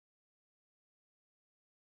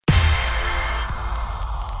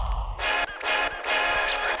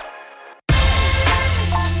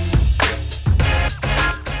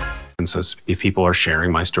And so if people are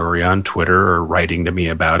sharing my story on Twitter or writing to me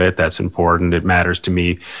about it, that's important. It matters to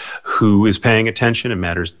me who is paying attention. It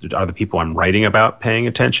matters, are the people I'm writing about paying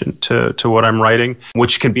attention to what I'm writing,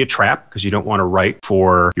 which can be a trap because you don't want to write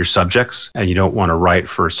for your subjects and you don't want to write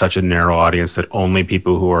for such a narrow audience that only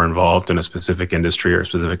people who are involved in a specific industry or a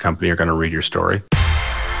specific company are going to read your story.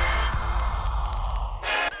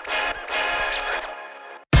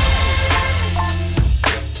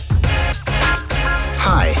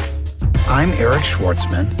 I'm Eric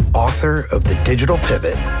Schwartzman, author of The Digital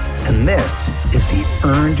Pivot, and this is the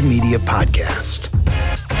Earned Media Podcast.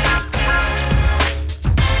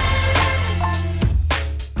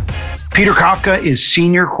 Peter Kafka is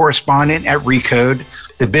senior correspondent at Recode,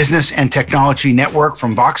 the business and technology network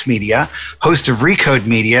from Vox Media, host of Recode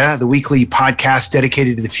Media, the weekly podcast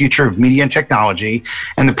dedicated to the future of media and technology,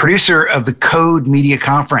 and the producer of the Code Media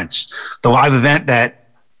Conference, the live event that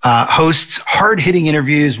hosts hard-hitting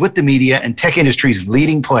interviews with the media and tech industry's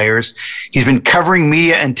leading players. He's been covering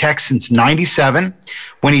media and tech since '97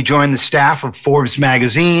 when he joined the staff of Forbes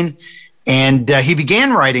magazine. And he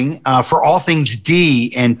began writing for All Things D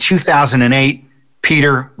in 2008.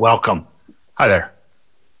 Peter, welcome. Hi there.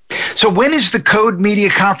 So when is the Code Media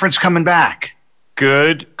Conference coming back?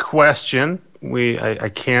 Good question. I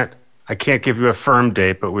can't give you a firm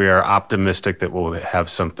date, but we are optimistic that we'll have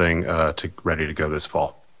something ready to go this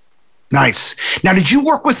fall. Nice. Now, did you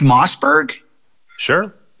work with Mossberg?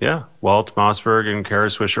 Sure. Yeah. Walt Mossberg and Kara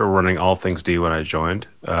Swisher were running All Things D when I joined.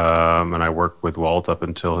 And I worked with Walt up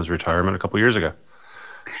until his retirement a couple years ago.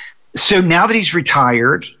 So now that he's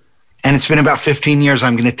retired, and it's been about 15 years,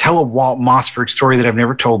 I'm going to tell a Walt Mossberg story that I've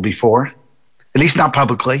never told before, at least not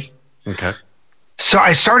publicly. Okay. So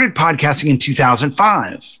I started podcasting in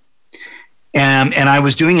 2005. And I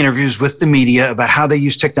was doing interviews with the media about how they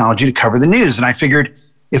use technology to cover the news. And I figured,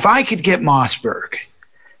 if I could get Mossberg,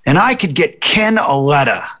 and I could get Ken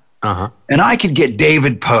Auletta, and I could get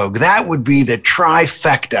David Pogue, that would be the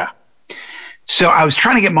trifecta. So I was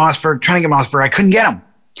trying to get Mossberg. I couldn't get him.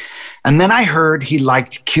 And then I heard he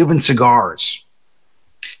liked Cuban cigars.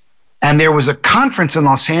 And there was a conference in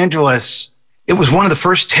Los Angeles. It was one of the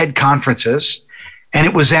first TED conferences, and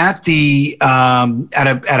it was at the a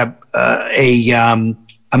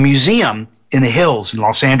museum in the hills in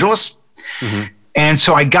Los Angeles. Mm-hmm. And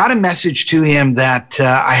so I got a message to him that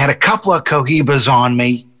I had a couple of Cohibas on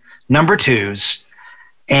me, number twos,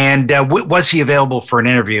 and was he available for an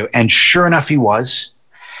interview? And sure enough, he was.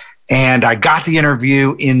 And I got the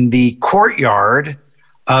interview in the courtyard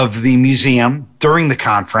of the museum during the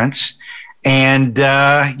conference. And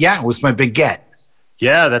it was my big get.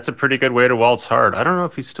 Yeah, that's a pretty good way to Walt's heart. I don't know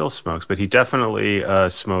if he still smokes, but he definitely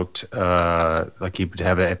smoked, like he would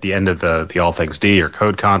have it at the end of the All Things D or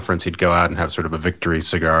Code conference. He'd go out and have sort of a victory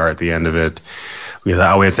cigar at the end of it. We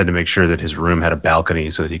always had to make sure that his room had a balcony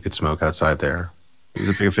so that he could smoke outside there. He was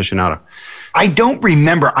a big aficionado. I don't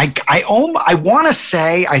remember. I want to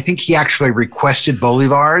say, I think he actually requested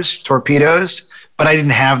Bolivars, torpedoes, but I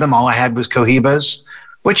didn't have them. All I had was Cohibas,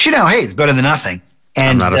 which, hey, it's better than nothing.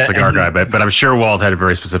 And, I'm not a cigar guy, but I'm sure Walt had a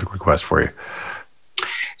very specific request for you.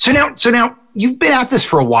 So now you've been at this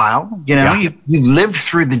for a while. You've lived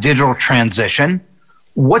through the digital transition.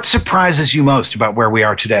 What surprises you most about where we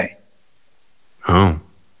are today? Oh,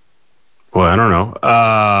 well, I don't know.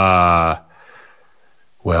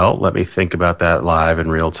 Well, let me think about that live in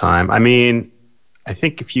real time. I mean, I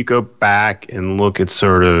think if you go back and look at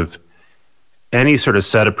sort of any sort of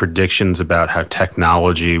set of predictions about how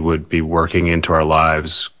technology would be working into our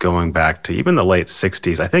lives going back to even the late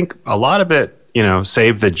 60s, I think a lot of it,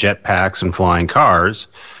 save the jetpacks and flying cars,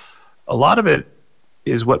 a lot of it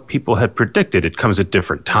is what people had predicted. It comes at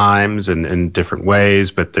different times and in different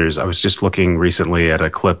ways, but I was just looking recently at a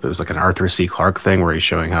clip. It was like an Arthur C. Clarke thing where he's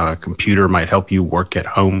showing how a computer might help you work at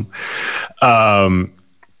home. I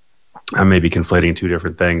may be conflating two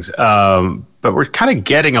different things. But we're kind of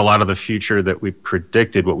getting a lot of the future that we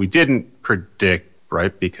predicted. What we didn't predict,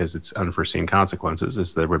 right, because it's unforeseen consequences,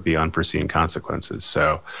 is there would be unforeseen consequences.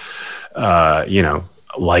 So,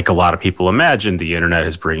 like a lot of people imagined, the internet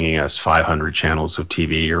is bringing us 500 channels of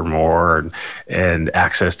TV or more and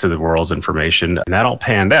access to the world's information. And that all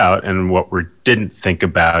panned out. And what we didn't think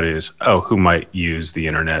about is, who might use the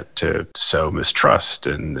internet to sow mistrust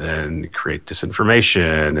and create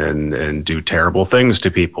disinformation and do terrible things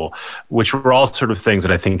to people, which were all sort of things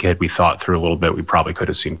that I think had we thought through a little bit, we probably could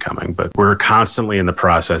have seen coming. But we're constantly in the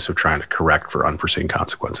process of trying to correct for unforeseen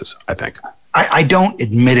consequences, I think. I don't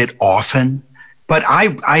admit it often, but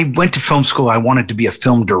I went to film school. I wanted to be a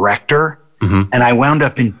film director, and I wound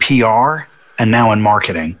up in PR and now in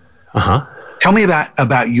marketing. Tell me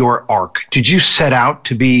about your arc. Did you set out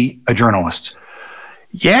to be a journalist?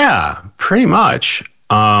 Yeah, pretty much.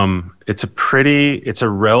 It's a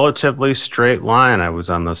relatively straight line. I was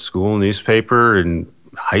on the school newspaper in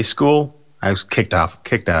high school. I was kicked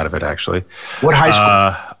out of it, actually. What high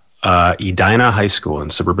school? Edina High School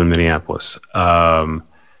in suburban Minneapolis. And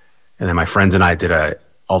then my friends and I did a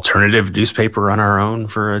alternative newspaper on our own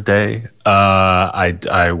for a day.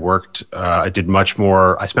 I worked. I spent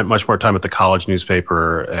much more time at the college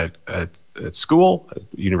newspaper at school, at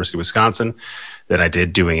University of Wisconsin, than I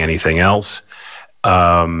did doing anything else.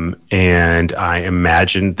 And I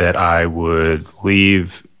imagined that I would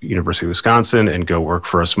leave University of Wisconsin and go work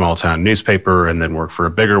for a small town newspaper, and then work for a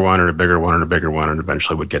bigger one and a bigger one and a bigger one, and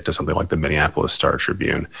eventually would get to something like the Minneapolis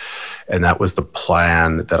Star-Tribune. And that was the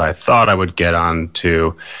plan that I thought I would get on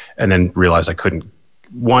to, and then realized I couldn't.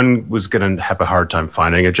 One, was going to have a hard time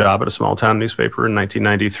finding a job at a small town newspaper in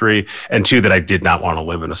 1993, and two, that I did not want to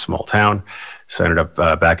live in a small town. So I ended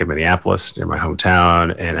up back in Minneapolis, near my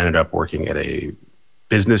hometown, and ended up working at a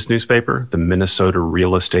business newspaper, the Minnesota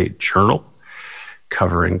Real Estate Journal,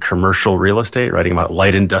 covering commercial real estate, writing about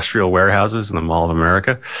light industrial warehouses in the Mall of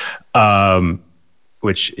America,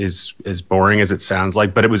 which is as boring as it sounds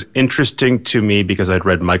like. But it was interesting to me because I'd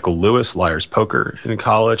read Michael Lewis, Liar's Poker, in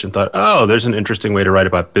college, and thought, oh, there's an interesting way to write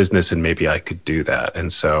about business, and maybe I could do that.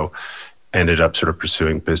 And so ended up sort of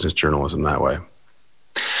pursuing business journalism that way.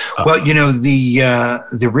 Well,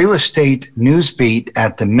 the real estate news beat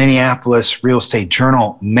at the Minneapolis Real Estate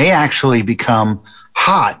Journal may actually become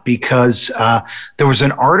hot because there was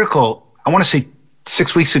an article, I want to say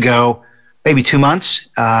 6 weeks ago, maybe 2 months,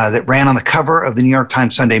 that ran on the cover of the New York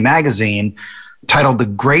Times Sunday magazine titled The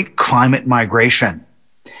Great Climate Migration.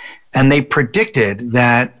 And they predicted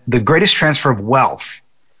that the greatest transfer of wealth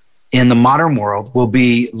in the modern world will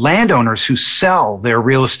be landowners who sell their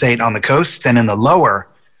real estate on the coasts and in the lower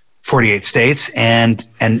 48 states and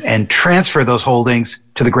transfer those holdings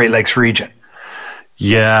to the Great Lakes region.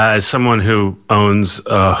 Yeah, as someone who owns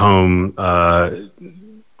a home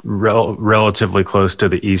relatively close to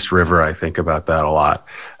the East River, I think about that a lot.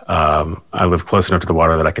 I live close enough to the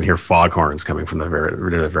water that I can hear foghorns coming from the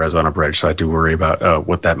Verrazano Bridge, so I do worry about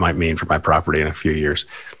what that might mean for my property in a few years.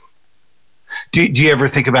 Do you ever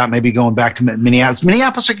think about maybe going back to Minneapolis?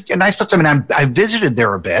 Minneapolis is a nice place. I mean, I visited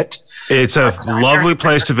there a bit. It's a lovely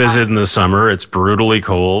place to visit in the summer. It's brutally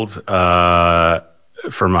cold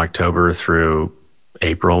from October through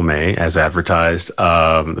April, May, as advertised.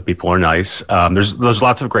 The people are nice. There's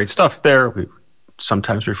lots of great stuff there. We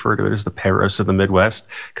sometimes refer to it as the Paris of the Midwest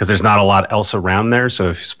because there's not a lot else around there. So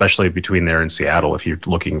especially between there and Seattle, if you're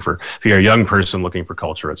a young person looking for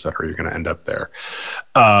culture, et cetera, you're going to end up there.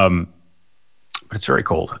 But it's very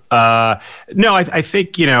cold. No, I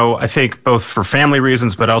think both for family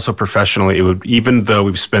reasons, but also professionally, even though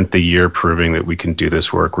we've spent the year proving that we can do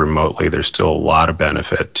this work remotely, there's still a lot of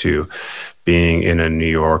benefit to being in a New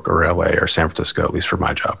York or LA or San Francisco, at least for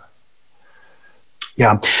my job.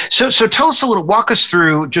 Yeah. So tell us walk us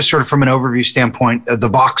through, just sort of from an overview standpoint, the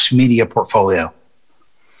Vox Media portfolio.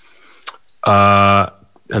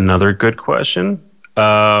 Another good question.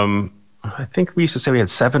 I think we used to say we had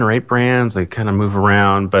 7 or 8 brands. They kind of move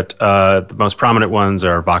around, but the most prominent ones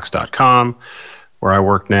are Vox.com, where I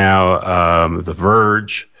work now, The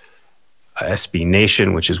Verge, SB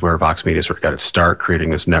Nation, which is where Vox Media sort of got its start,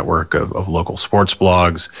 creating this network of local sports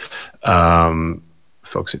blogs.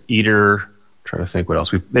 Folks at Eater, trying to think what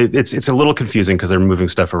else. It's a little confusing because they're moving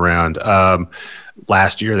stuff around.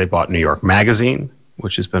 Last year, they bought New York Magazine,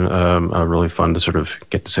 which has been really fun to sort of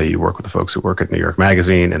get to say you work with the folks who work at New York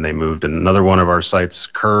Magazine, and they moved another one of our sites,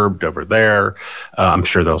 Curbed, over there. I'm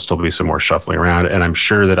sure there'll still be some more shuffling around, and I'm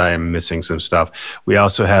sure that I am missing some stuff. We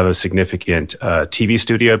also have a significant TV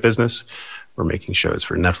studio business. We're making shows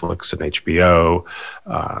for Netflix and HBO,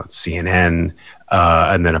 CNN,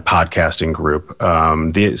 and then a podcasting group.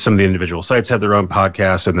 Some of the individual sites have their own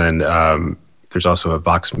podcasts, and then there's also a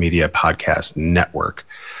Vox Media podcast network.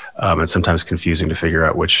 It's sometimes confusing to figure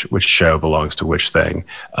out which show belongs to which thing.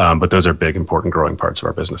 But those are big, important, growing parts of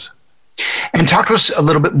our business. And talk to us a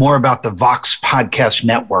little bit more about the Vox Podcast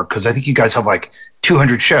Network, because I think you guys have like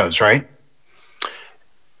 200 shows, right?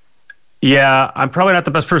 Yeah, I'm probably not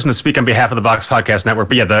the best person to speak on behalf of the Vox Podcast Network,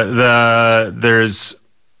 but yeah,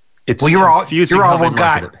 it's you're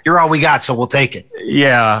all we got, so we'll take it.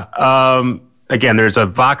 Yeah. Again, there's a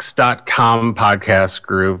Vox.com podcast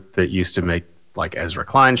group that used to make like Ezra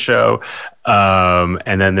Klein show.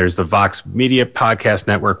 And then there's the Vox Media Podcast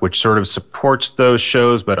Network, which sort of supports those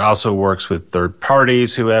shows, but also works with third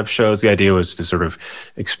parties who have shows. The idea was to sort of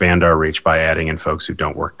expand our reach by adding in folks who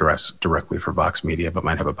don't work directly for Vox Media, but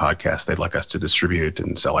might have a podcast they'd like us to distribute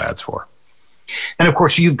and sell ads for. And of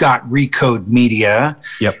course, you've got Recode Media.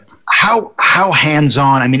 Yep. How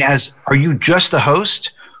hands-on? I mean, are you just the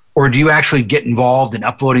host, or do you actually get involved in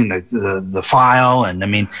uploading the file? And I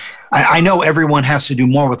mean, I know everyone has to do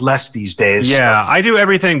more with less these days. Yeah, I do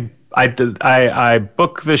everything. I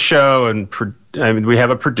book the show, and we have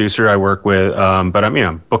a producer I work with, but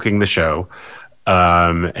I'm booking the show.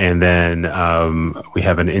 And then we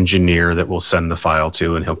have an engineer that we'll send the file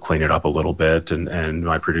to, and he'll clean it up a little bit. And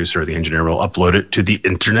my producer, the engineer, will upload it to the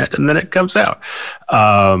internet, and then it comes out.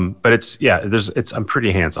 But I'm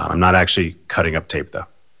pretty hands-on. I'm not actually cutting up tape, though.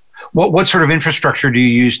 What sort of infrastructure do you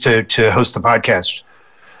use to host the podcast?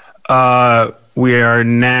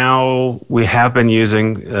 We have been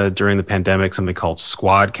using during the pandemic something called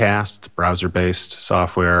Squadcast. It's browser-based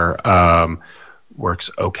software.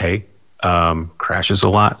 Works okay. Crashes a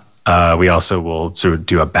lot. We also will sort of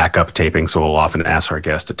do a backup taping, so we'll often ask our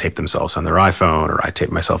guests to tape themselves on their iPhone, or I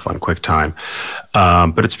tape myself on QuickTime.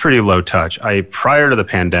 But it's pretty low touch. Prior to the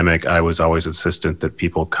pandemic, I was always insistent that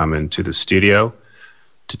people come into the studio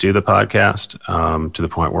to do the podcast, to the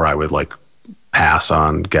point where I would pass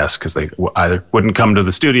on guests because they either wouldn't come to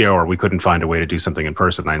the studio or we couldn't find a way to do something in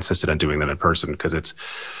person. I insisted on doing them in person because it's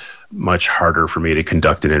much harder for me to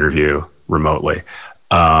conduct an interview remotely.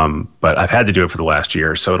 But I've had to do it for the last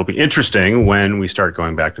year. So it'll be interesting when we start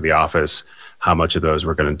going back to the office, how much of those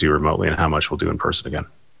we're going to do remotely and how much we'll do in person again.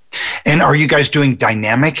 And are you guys doing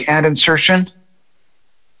dynamic ad insertion?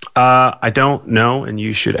 I don't know. And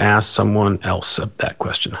you should ask someone else that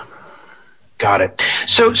question. Got it.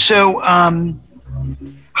 So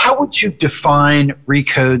how would you define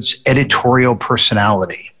Recode's editorial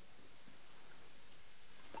personality?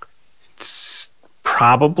 It's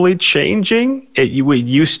probably changing. It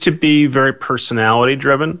used to be very personality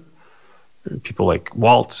driven. People like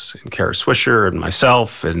Walt and Kara Swisher and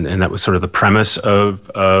myself, and that was sort of the premise of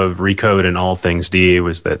Recode and All Things D,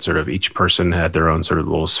 was that sort of each person had their own sort of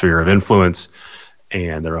little sphere of influence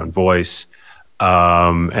and their own voice.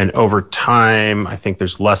 And over time, I think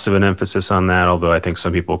there's less of an emphasis on that, although I think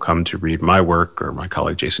some people come to read my work or my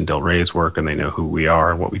colleague Jason Del Rey's work, and they know who we are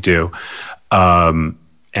and what we do.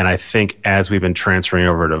 And I think as we've been transferring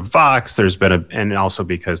over to Vox, there's been and also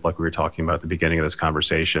because, like we were talking about at the beginning of this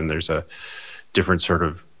conversation, there's a different sort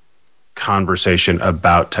of conversation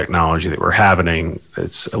about technology that we're having.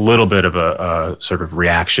 It's a little bit of a sort of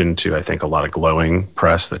reaction to, I think, a lot of glowing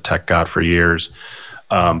press that tech got for years,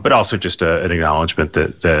 but also just an acknowledgement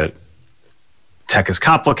that tech is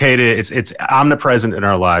complicated. It's omnipresent in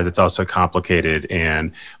our lives. It's also complicated,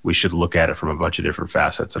 and we should look at it from a bunch of different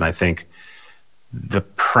facets. And I think the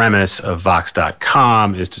premise of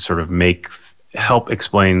Vox.com is to sort of help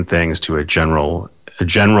explain things to a general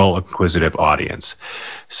inquisitive audience.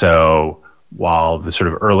 So while the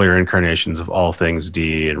sort of earlier incarnations of All Things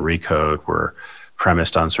D and Recode were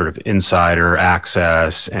premised on sort of insider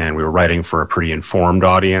access, and we were writing for a pretty informed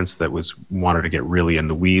audience that wanted to get really in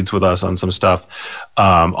the weeds with us on some stuff,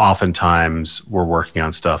 oftentimes we're working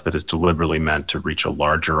on stuff that is deliberately meant to reach a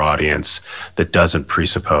larger audience that doesn't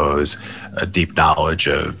presuppose a deep knowledge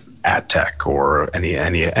of ad tech or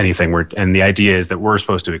anything. And the idea is that we're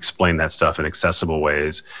supposed to explain that stuff in accessible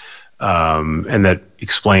ways, and that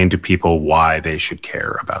explain to people why they should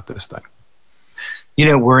care about this thing. You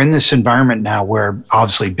know, we're in this environment now where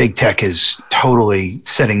obviously big tech is totally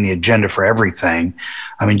setting the agenda for everything.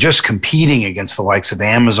 I mean, just competing against the likes of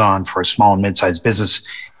Amazon for a small and mid-sized business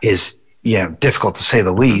is, difficult to say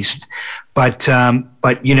the least. But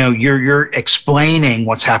you're explaining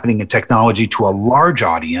what's happening in technology to a large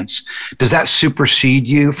audience. Does that supersede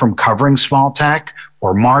you from covering small tech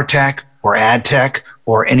or MarTech or ad tech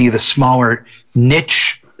or any of the smaller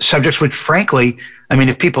niche subjects, which frankly, I mean,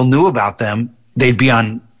 if people knew about them, they'd be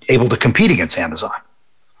unable to compete against Amazon?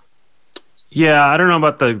 Yeah, I don't know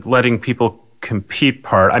about the letting people compete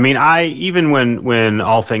part. I mean, even when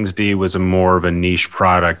All Things D was a more of a niche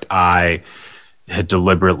product, I had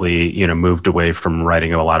deliberately, moved away from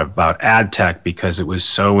writing a lot about ad tech because it was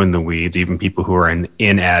so in the weeds. Even people who are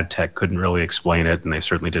in ad tech couldn't really explain it, and they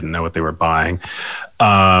certainly didn't know what they were buying.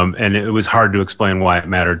 And it was hard to explain why it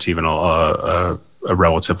mattered to even a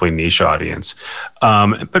relatively niche audience.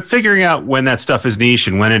 But figuring out when that stuff is niche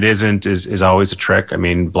and when it isn't is always a trick. I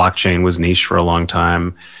mean, blockchain was niche for a long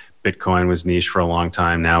time. Bitcoin was niche for a long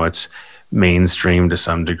time. Now it's mainstream to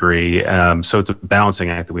some degree. So it's a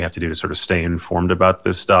balancing act that we have to do to sort of stay informed about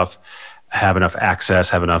this stuff. have enough access,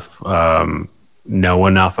 have enough, know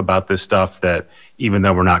enough about this stuff that even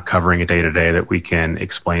though we're not covering it day to day, that we can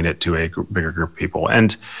explain it to a bigger group of people.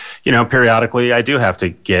 And, periodically I do have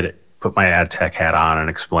to put my ad tech hat on and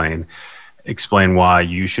explain why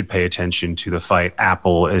you should pay attention to the fight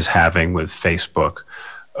Apple is having with Facebook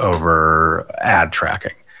over ad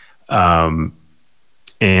tracking.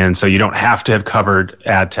 And so you don't have to have covered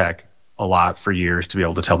ad tech a lot for years to be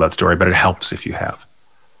able to tell that story, but it helps if you have.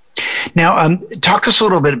 Now, talk to us a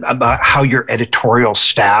little bit about how your editorial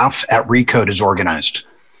staff at Recode is organized.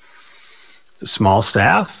 It's a small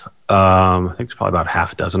staff. I think there's probably about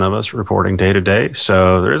half a dozen of us reporting day to day.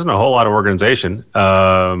 So there isn't a whole lot of organization.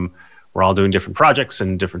 We're all doing different projects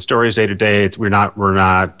and different stories day to day.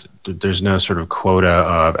 There's no sort of quota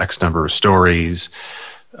of X number of stories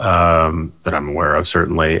that I'm aware of,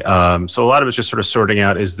 certainly. So a lot of it's just sort of sorting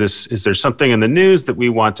out, is there something in the news that we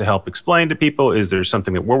want to help explain to people? Is there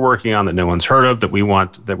something that we're working on that no one's heard of that we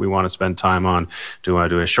want to spend time on? Do we want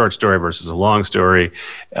to do a short story versus a long story?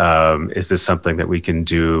 Is this something that we can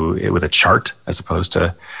do with a chart as opposed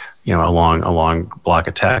to, a long block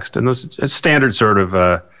of text? And those standard sort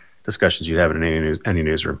of discussions you'd have in any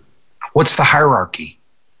newsroom. What's the hierarchy?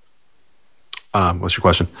 What's your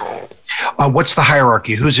question? What's the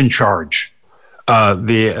hierarchy? Who's in charge?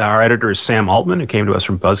 Our editor is Sam Altman, who came to us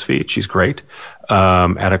from BuzzFeed. She's great.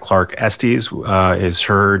 Ada Clark Estes is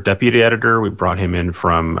her deputy editor. We brought him in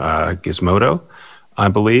from Gizmodo, I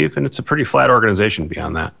believe, and it's a pretty flat organization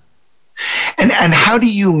beyond that. And how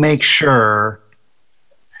do you make sure?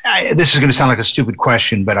 This is going to sound like a stupid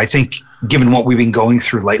question, but I think given what we've been going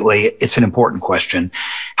through lately, it's an important question.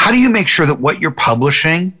 How do you make sure that what you're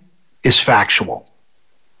publishing is factual?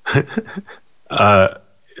 It's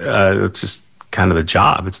just kind of the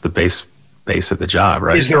job. It's the base of the job,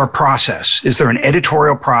 right? Is there a process? Is there an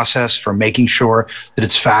editorial process for making sure that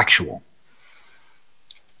it's factual?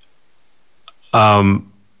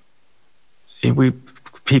 I'm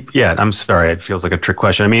sorry. It feels like a trick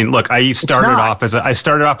question. I mean, look, I started off as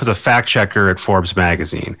a fact checker at Forbes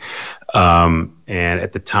magazine, and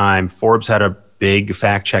at the time, Forbes had a big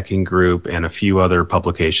fact checking group, and a few other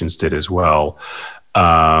publications did as well.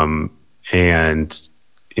 And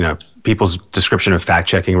people's description of fact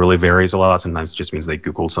checking really varies a lot. Sometimes it just means they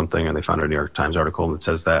Googled something and they found a New York Times article that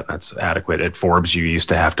says that. That's adequate. At Forbes, you used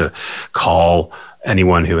to have to call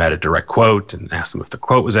anyone who had a direct quote and ask them if the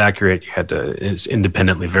quote was accurate. You had to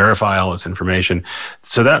independently verify all this information.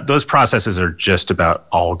 So those processes are just about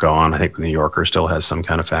all gone. I think the New Yorker still has some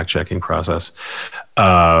kind of fact checking process.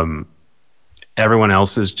 Everyone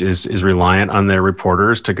else is reliant on their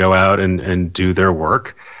reporters to go out and do their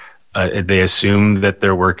work. They assume that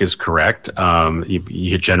their work is correct.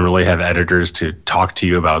 You generally have editors to talk to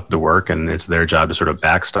you about the work, and it's their job to sort of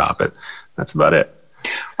backstop it. That's about it.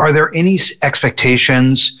 Are there any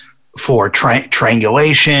expectations for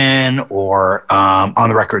triangulation or on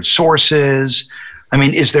the record sources? I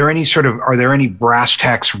mean, are there any brass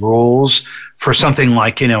tacks rules for something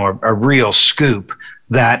like, a real scoop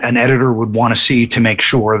that an editor would want to see to make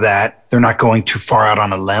sure that they're not going too far out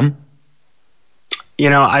on a limb?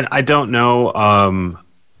 I don't know.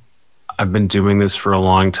 I've been doing this for a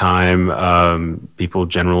long time. People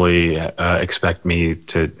generally expect me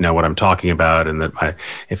to know what I'm talking about, and that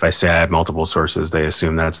if I say I have multiple sources, they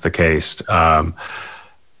assume that's the case.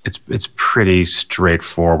 It's pretty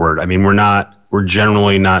straightforward. I mean, we're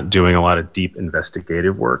generally not doing a lot of deep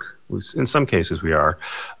investigative work. In some cases, we are,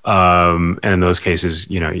 and in those cases,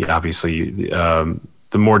 obviously, the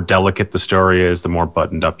more delicate the story is, the more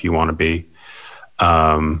buttoned up you want to be.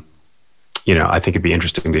 I think it'd be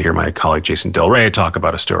interesting to hear my colleague Jason Del Rey talk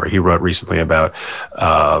about a story he wrote recently about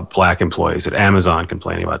Black employees at Amazon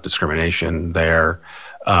complaining about discrimination there.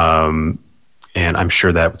 And I'm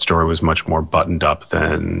sure that story was much more buttoned up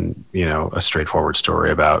than, a straightforward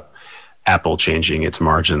story about Apple changing its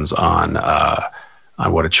margins on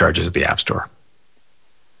what it charges at the App Store.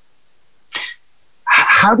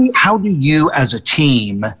 How do you as a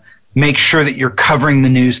team make sure that you're covering the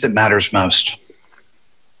news that matters most?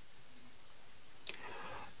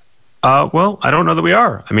 Well, I don't know that we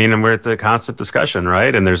are. I mean, it's a constant discussion,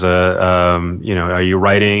 right? And there's are you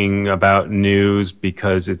writing about news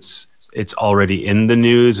because it's already in the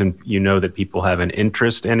news and that people have an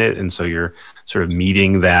interest in it, and so you're sort of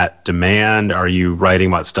meeting that demand? Are you writing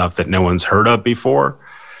about stuff that no one's heard of before?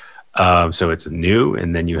 So it's new,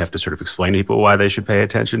 and then you have to sort of explain to people why they should pay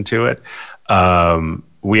attention to it. I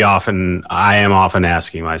am often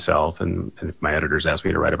asking myself, and if my editors ask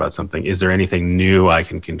me to write about something, is there anything new I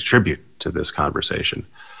can contribute to this conversation?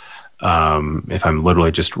 If I'm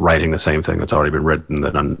literally just writing the same thing that's already been written,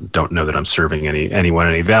 that I don't know that I'm serving anyone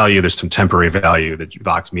any value. There's some temporary value that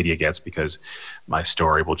Vox Media gets because my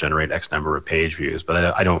story will generate X number of page views, but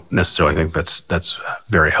I don't necessarily think that's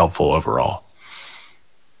very helpful overall.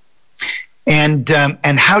 And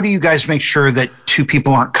how do you guys make sure that two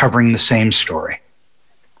people aren't covering the same story?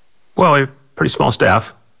 Well, we have a pretty small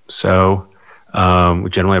staff, so we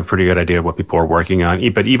generally have a pretty good idea of what people are working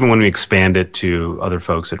on. But even when we expand it to other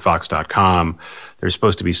folks at Vox.com, there's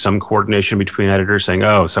supposed to be some coordination between editors saying,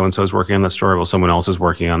 oh, so-and-so is working on that story. Well, someone else is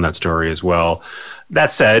working on that story as well.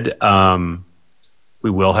 That said, we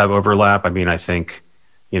will have overlap. I mean, I think,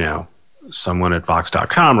 someone at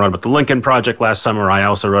Vox.com wrote about the Lincoln Project last summer. I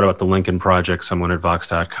also wrote about the Lincoln Project. Someone at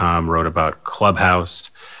Vox.com wrote about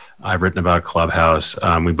Clubhouse. I've written about Clubhouse.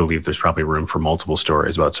 We believe there's probably room for multiple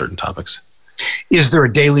stories about certain topics. Is there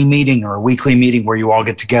a daily meeting or a weekly meeting where you all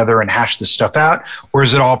get together and hash this stuff out? Or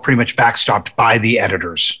is it all pretty much backstopped by the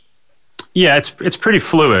editors? Yeah, it's pretty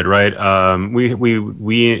fluid, right?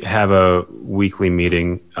 We have a weekly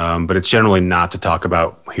meeting, but it's generally not to talk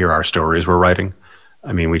about here are stories we're writing.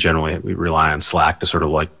 I mean, we rely on Slack to sort of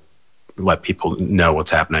like let people know what's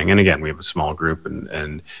happening. And again, we have a small group,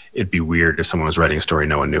 and it'd be weird if someone was writing a story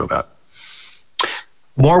no one knew about.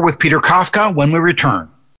 More with Peter Kafka when we return.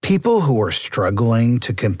 People who are struggling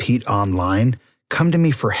to compete online come to me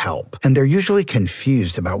for help, and they're usually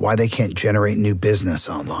confused about why they can't generate new business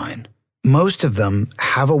online. Most of them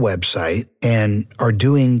have a website and are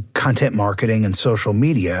doing content marketing and social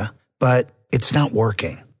media, but it's not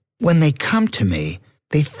working. When they come to me,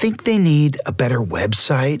 they think they need a better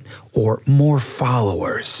website or more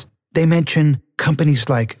followers. They mention companies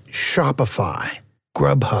like Shopify,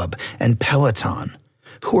 Grubhub, and Peloton,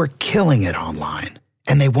 who are killing it online.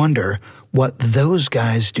 And they wonder what those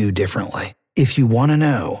guys do differently. If you want to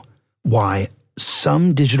know why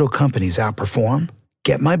some digital companies outperform,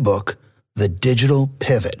 get my book, The Digital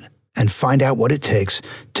Pivot, and find out what it takes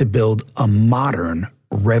to build a modern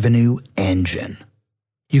revenue engine.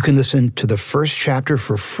 You can listen to the first chapter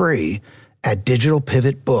for free at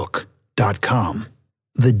digitalpivotbook.com.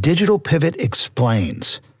 The Digital Pivot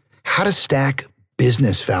explains how to stack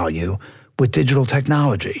business value with digital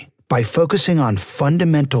technology. By focusing on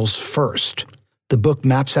fundamentals first, the book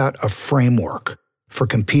maps out a framework for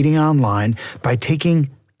competing online by taking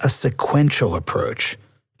a sequential approach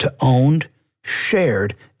to owned,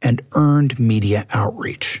 shared, and earned media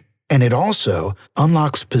outreach. And it also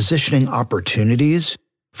unlocks positioning opportunities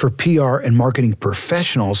for PR and marketing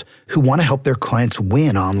professionals who want to help their clients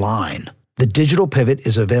win online. The Digital Pivot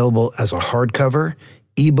is available as a hardcover,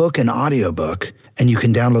 ebook, and audiobook, and you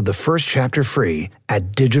can download the first chapter free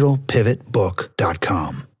at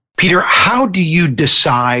digitalpivotbook.com. Peter, how do you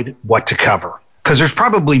decide what to cover? Because there's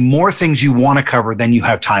probably more things you want to cover than you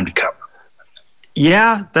have time to cover.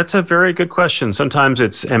 Yeah, that's a very good question. Sometimes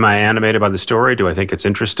it's, am I animated by the story? Do I think it's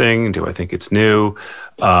interesting? Do I think it's new?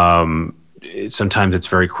 Sometimes it's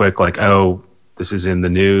very quick, like, oh, this is in the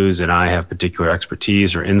news and I have particular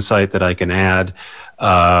expertise or insight that I can add.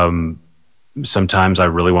 Sometimes I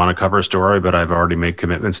really want to cover a story, but I've already made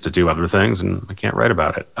commitments to do other things and I can't write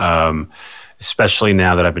about it. Especially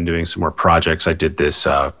now that I've been doing some more projects. I did this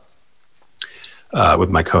with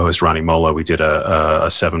my co-host Ronnie Mola. We did a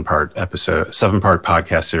 7-part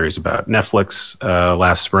podcast series about Netflix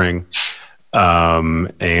last spring.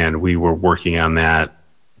 And we were working on that,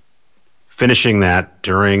 finishing that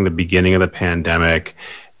during the beginning of the pandemic,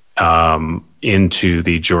 into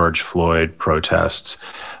the George Floyd protests.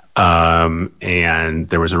 And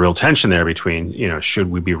there was a real tension there between,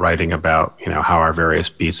 should we be writing about, how our various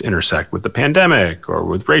beats intersect with the pandemic or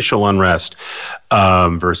with racial unrest,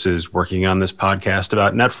 versus working on this podcast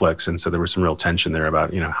about Netflix. And so there was some real tension there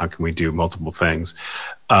about, how can we do multiple things?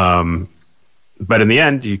 But in the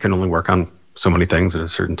end, you can only work on so many things at a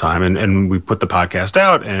certain time. And we put the podcast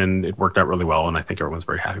out and it worked out really well. And I think everyone's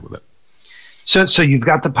very happy with it. So you've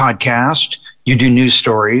got the podcast. You do news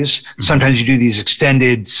stories. Sometimes you do these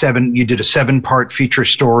extended you did a 7-part feature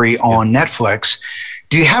story on Netflix.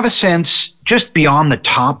 Do you have a sense, just beyond the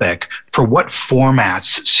topic, for what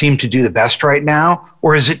formats seem to do the best right now?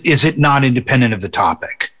 Or is it not independent of the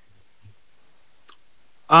topic?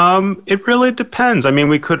 It really depends. I mean,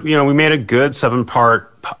 we made a good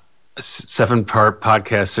 7-part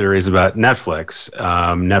podcast series about Netflix.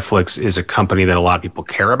 Netflix is a company that a lot of people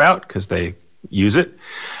care about because they use it.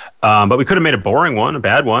 But we could have made a boring one, a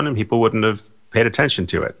bad one, and people wouldn't have paid attention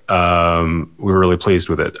to it. We were really pleased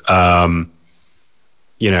with it.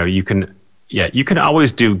 Yeah, you can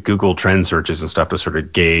always do Google trend searches and stuff to sort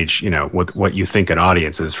of gauge, what you think an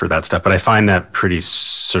audience is for that stuff. But I find that pretty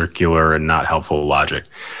circular and not helpful logic.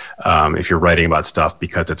 If you're writing about stuff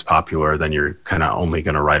because it's popular, then you're kind of only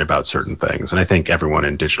going to write about certain things. And I think everyone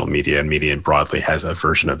in digital media and media broadly has a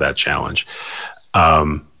version of that challenge.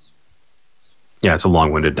 Yeah, it's a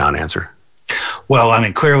long-winded non-answer. Well, I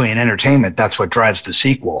mean, clearly in entertainment, that's what drives the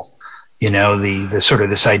sequel. The sort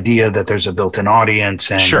of this idea that there's a built-in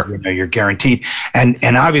audience and, sure, you're guaranteed. And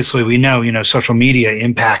obviously we know, social media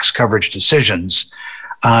impacts coverage decisions.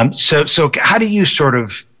 So how do you sort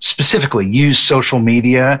of specifically use social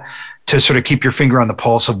media to sort of keep your finger on the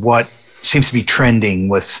pulse of what seems to be trending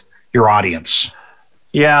with your audience?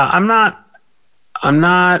 Yeah,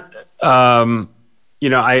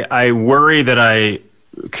 I worry that I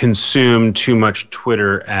consume too much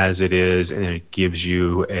Twitter as it is, and it gives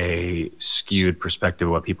you a skewed perspective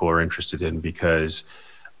of what people are interested in, because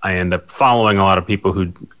I end up following a lot of people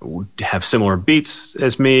who have similar beats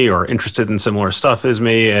as me or interested in similar stuff as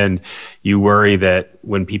me. And you worry that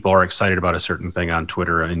when people are excited about a certain thing on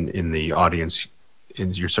Twitter and in the audience,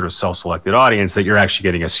 in your sort of self-selected audience, that you're actually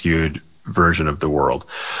getting a skewed version of the world.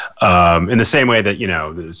 In the same way that,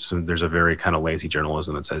 there's a very kind of lazy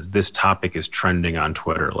journalism that says this topic is trending on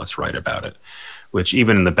Twitter, let's write about it, which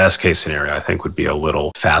even in the best case scenario, I think would be a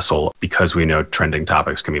little facile, because we know trending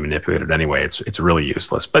topics can be manipulated anyway. It's really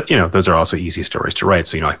useless. But, those are also easy stories to write,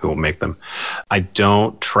 so people make them. I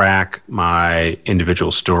don't track my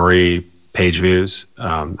individual story page views.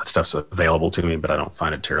 That stuff's available to me, but I don't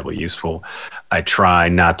find it terribly useful. I try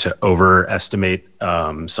not to overestimate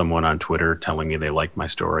someone on Twitter telling me they like my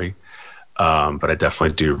story. But I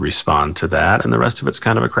definitely do respond to that. And the rest of it's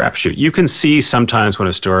kind of a crapshoot. You can see sometimes when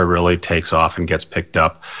a story really takes off and gets picked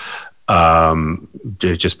up,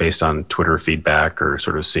 just based on Twitter feedback or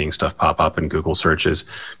sort of seeing stuff pop up in Google searches.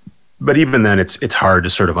 But even then, it's hard to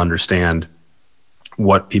sort of understand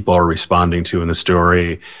what people are responding to in the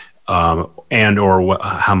story, and or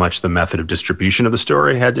how much the method of distribution of the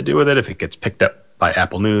story had to do with it. If it gets picked up by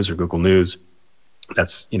Apple News or Google News,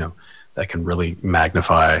 that's, that can really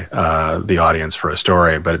magnify the audience for a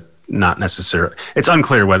story, but not necessarily. It's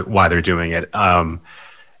unclear why they're doing it. And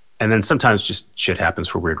then sometimes just shit happens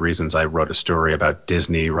for weird reasons. I wrote a story about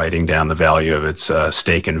Disney writing down the value of its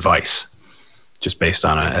stake in Vice, just based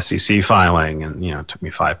on a SEC filing, and it took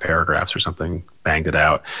me 5 paragraphs or something, banged it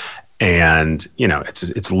out. And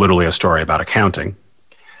it's literally a story about accounting,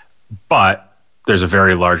 but there's a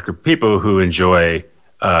very large group of people who enjoy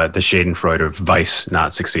the Schadenfreude of Vice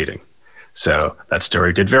not succeeding. So that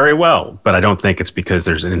story did very well, but I don't think it's because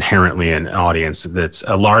there's inherently an audience that's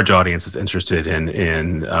a large audience that's interested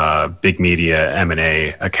in big media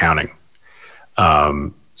M&A accounting.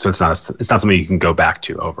 So it's not something you can go back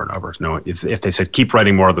to over and over. No, if they said keep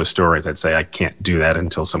writing more of those stories, I'd say I can't do that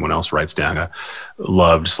until someone else writes down a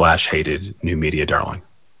loved/hated new media darling.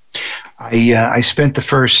 I spent the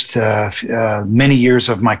first many years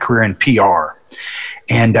of my career in PR,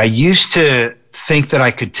 and I used to think that I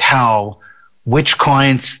could tell which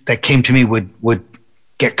clients that came to me would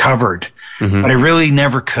get covered. Mm-hmm. But I really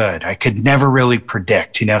never could. I could never really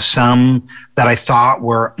predict. Some that I thought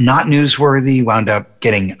were not newsworthy wound up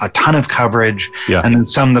getting a ton of coverage. Yeah. And then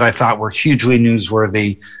some that I thought were hugely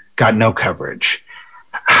newsworthy got no coverage.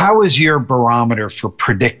 How is your barometer for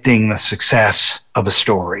predicting the success of a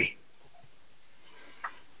story?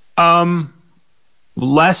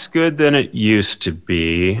 Less good than it used to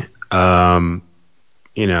be.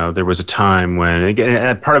 There was a time when,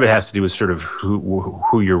 again, part of it has to do with sort of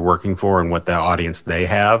who you're working for and what the audience they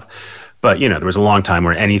have. But, there was a long time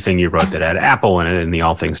where anything you wrote that had Apple in it in the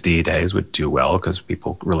All Things D days would do well because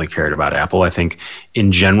people really cared about Apple. I think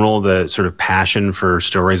in general, the sort of passion for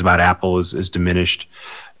stories about Apple is diminished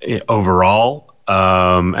overall.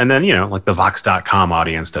 And then, like the Vox.com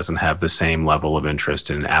audience doesn't have the same level of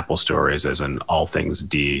interest in Apple stories as an All Things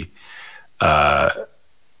D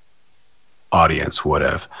audience would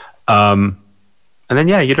have. And then,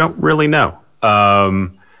 you don't really know. I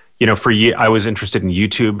was interested in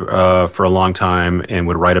YouTube for a long time and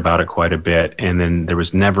would write about it quite a bit. And then there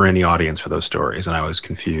was never any audience for those stories. And I was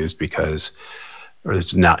confused because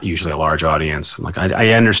there's not usually a large audience. I'm like,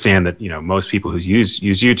 I understand that, most people who use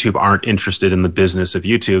YouTube aren't interested in the business of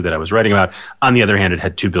YouTube that I was writing about. On the other hand, it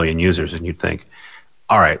had 2 billion users, and you'd think,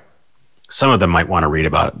 all right, some of them might want to read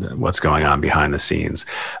about what's going on behind the scenes,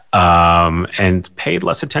 and paid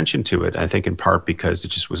less attention to it, I think in part because it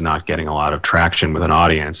just was not getting a lot of traction with an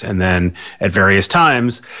audience. And then at various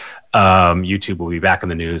times, YouTube will be back in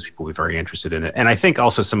the news. People will be very interested in it. And I think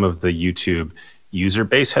also some of the YouTube user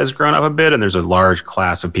base has grown up a bit, and there's a large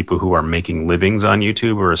class of people who are making livings on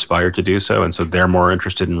YouTube or aspire to do so, and so they're more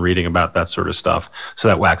interested in reading about that sort of stuff. So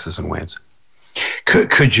that waxes and wanes.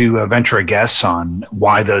 Could you venture a guess on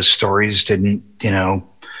why those stories didn't,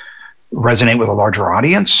 resonate with a larger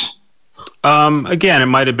audience? Again, it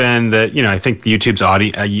might have been that, I think the YouTube's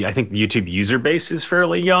I think the YouTube user base is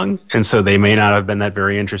fairly young, and so they may not have been that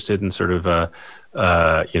very interested in sort of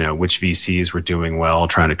which VCs were doing well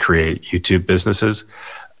trying to create YouTube businesses.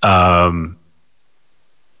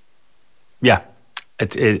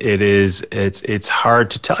 It's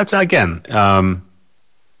hard to tell. It's again,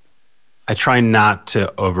 I try not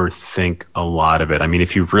to overthink a lot of it. I mean,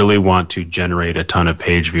 if you really want to generate a ton of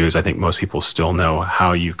page views, I think most people still know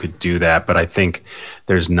how you could do that, but I think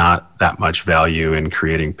there's not that much value in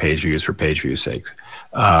creating page views for page views' sake.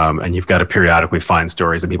 And you've got to periodically find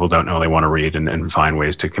stories that people don't know they want to read and find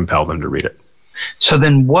ways to compel them to read it. So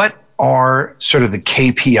then what are sort of the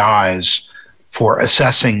KPIs for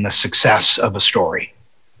assessing the success of a story?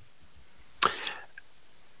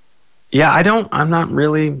 Yeah, I'm not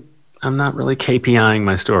really KPIing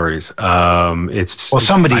my stories.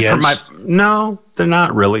 Somebody is. No, they're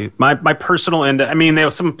not really. My personal end. I mean,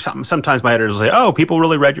 sometimes my editors will say, "Oh, people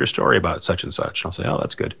really read your story about such and such." And I'll say, "Oh,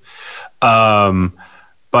 that's good."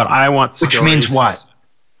 But I want Which means what?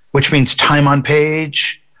 Which means time on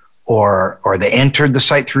page, or they entered the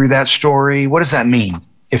site through that story. What does that mean?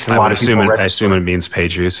 If a lot of people read I assume it means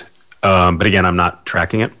page views. But again, I'm not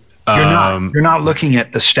tracking it. You're not looking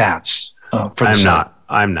at the stats for the site.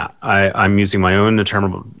 I'm not. I'm using my own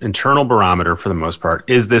internal barometer for the most part.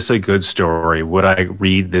 Is this a good story? Would I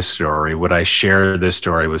read this story? Would I share this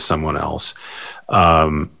story with someone else?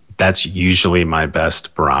 That's usually my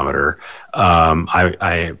best barometer.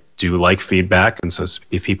 I do like feedback. And so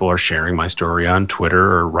if people are sharing my story on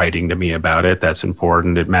Twitter or writing to me about it, that's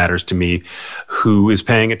important. It matters to me who is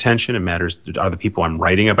paying attention. It matters, are the people I'm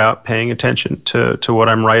writing about paying attention to what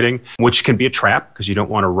I'm writing, which can be a trap because you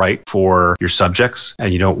don't want to write for your subjects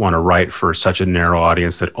and you don't want to write for such a narrow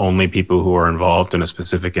audience that only people who are involved in a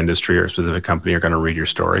specific industry or a specific company are going to read your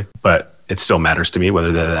story. But it still matters to me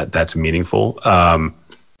whether that's meaningful.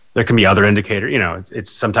 There can be other indicators.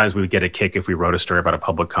 It's sometimes we would get a kick if we wrote a story about a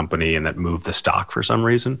public company and that moved the stock for some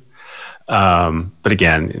reason. But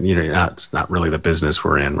again, it's not really the business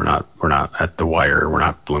we're in. We're not at The Wire. We're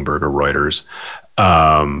not Bloomberg or Reuters.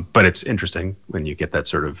 But it's interesting when you get that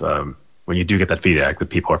sort of when you do get that feedback that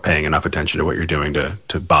people are paying enough attention to what you're doing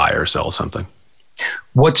to buy or sell something.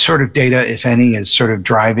 What sort of data, if any, is sort of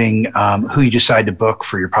driving who you decide to book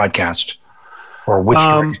for your podcast? Or which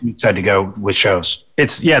direction you decide to go with shows?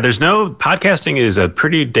 Podcasting is a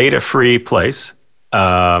pretty data-free place.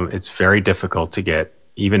 It's very difficult to get,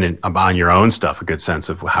 even on your own stuff, a good sense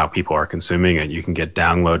of how people are consuming it. You can get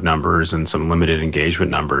download numbers and some limited engagement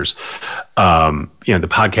numbers. The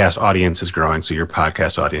podcast audience is growing, so your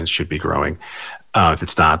podcast audience should be growing. If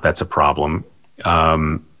it's not, that's a problem.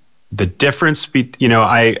 The difference,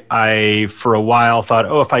 I for a while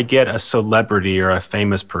thought, if I get a celebrity or a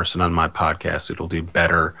famous person on my podcast, it'll do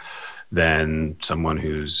better than someone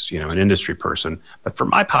who's, an industry person. But for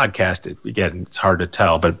my podcast, again, it's hard to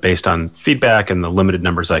tell, but based on feedback and the limited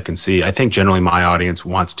numbers I can see, I think generally my audience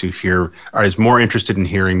wants to hear, or is more interested in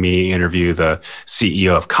hearing me interview the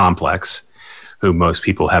CEO of Complex, who most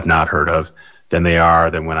people have not heard of, than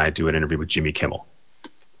when I do an interview with Jimmy Kimmel.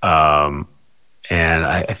 And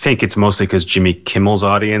I think it's mostly because Jimmy Kimmel's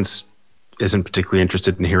audience isn't particularly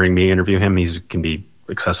interested in hearing me interview him. He can be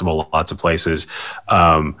accessible lots of places.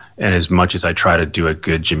 And as much as I try to do a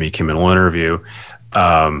good Jimmy Kimmel interview,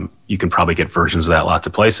 you can probably get versions of that lots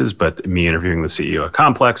of places. But me interviewing the CEO of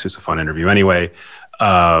Complex, who's a fun interview anyway,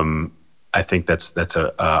 I think that's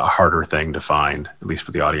a harder thing to find, at least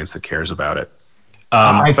for the audience that cares about it.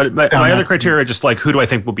 But my other criteria are just like, who do I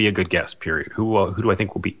think will be a good guest, period? Who do I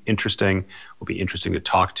think will be interesting to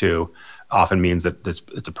talk to? Often means that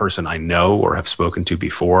it's a person I know or have spoken to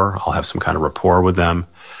before. I'll have some kind of rapport with them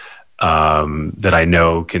that I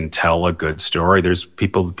know can tell a good story. There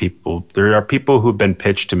are people who've been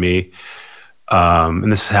pitched to me, and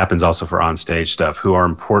this happens also for on-stage stuff, who are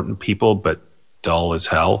important people but dull as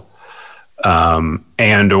hell,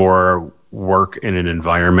 and or work in an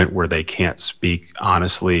environment where they can't speak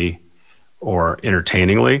honestly or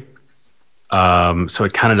entertainingly. So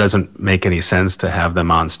it kind of doesn't make any sense to have them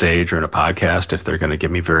on stage or in a podcast if they're going to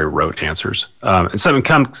give me very rote answers. In some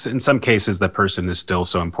cases, that person is still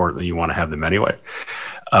so important that you want to have them anyway.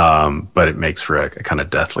 But it makes for a kind of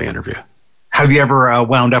deathly interview. Have you ever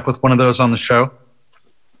wound up with one of those on the show?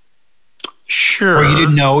 Sure. Or you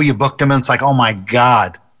didn't know, you booked them and it's like, oh my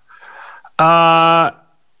God.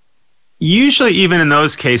 Usually, even in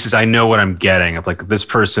those cases, I know what I'm getting. Of like, this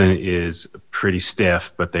person is pretty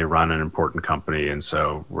stiff, but they run an important company, and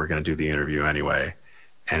so we're going to do the interview anyway.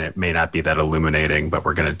 And it may not be that illuminating, but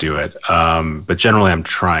we're going to do it. But generally, I'm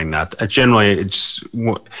trying not to. Generally,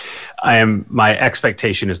 my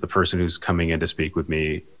expectation is the person who's coming in to speak with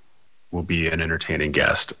me will be an entertaining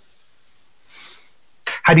guest.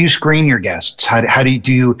 How do you screen your guests? How do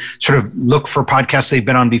you sort of look for podcasts they've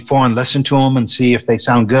been on before and listen to them and see if they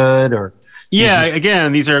sound good? Or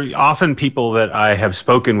again, these are often people that I have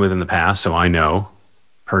spoken with in the past, so I know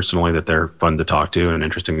personally that they're fun to talk to and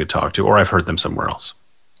interesting to talk to, or I've heard them somewhere else.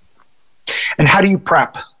 And how do you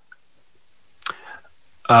prep?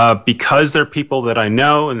 Because they're people that I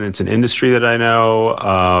know and it's an industry that I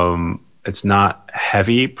know, it's not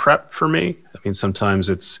heavy prep for me. I mean, sometimes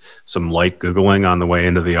it's some light Googling on the way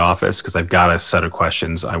into the office because I've got a set of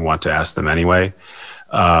questions I want to ask them anyway.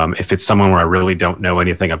 If it's someone where I really don't know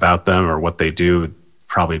anything about them or what they do, it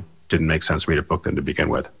probably didn't make sense for me to book them to begin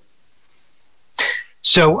with.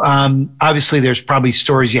 So obviously there's probably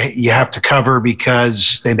stories you have to cover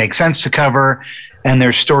because they make sense to cover. And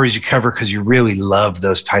there's stories you cover because you really love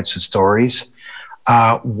those types of stories.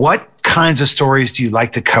 What kinds of stories do you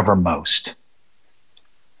like to cover most?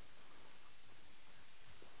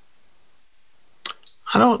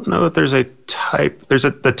 I don't know that there's a type.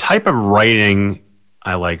 The type of writing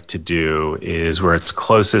I like to do is where it's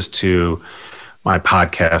closest to my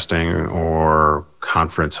podcasting or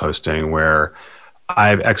conference hosting, where I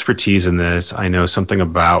have expertise in this. I know something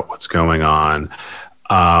about what's going on.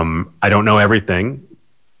 I don't know everything,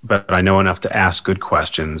 but I know enough to ask good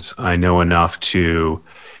questions. I know enough to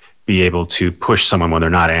be able to push someone when they're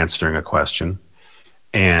not answering a question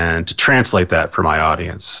and to translate that for my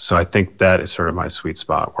audience. So I think that is sort of my sweet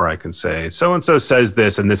spot where I can say, so-and-so says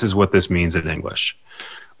this, and this is what this means in English.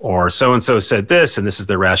 Or so-and-so said this, and this is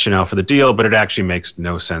the rationale for the deal, but it actually makes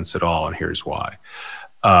no sense at all, and here's why.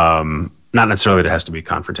 Not necessarily that it has to be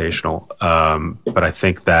confrontational, but I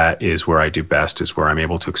think that is where I do best, is where I'm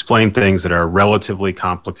able to explain things that are relatively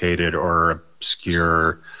complicated or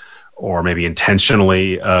obscure or maybe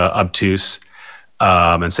intentionally obtuse,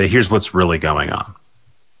 and say, here's what's really going on.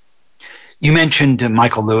 You mentioned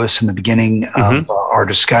Michael Lewis in the beginning of our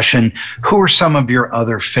discussion. Who are some of your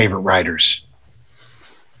other favorite writers?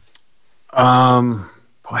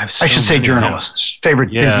 I should say journalists, favorite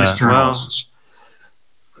business journalists.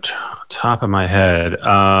 Well, top of my head.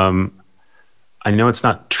 I know it's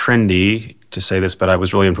not trendy to say this, but I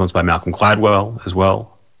was really influenced by Malcolm Gladwell as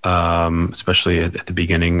well, especially at the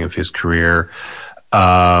beginning of his career.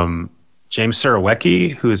 James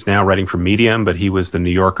Surowiecki, who is now writing for Medium, but he was the New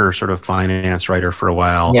Yorker sort of finance writer for a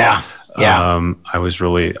while. Yeah.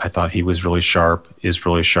 I thought he was really sharp, is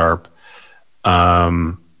really sharp.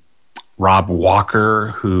 Rob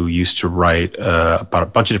Walker, who used to write about a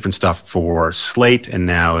bunch of different stuff for Slate and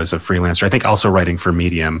now is a freelancer, I think also writing for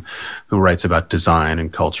Medium, who writes about design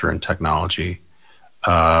and culture and technology.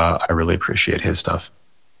 I really appreciate his stuff.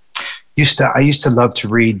 I used to love to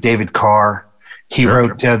read David Carr. He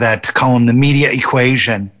wrote that column, The Media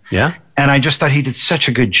Equation. Yeah. And I just thought he did such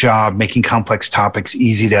a good job making complex topics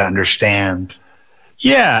easy to understand.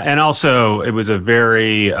 Yeah, and also it was a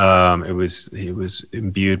very he was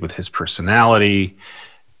imbued with his personality,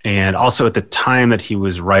 and also at the time that he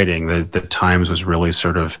was writing, the Times was really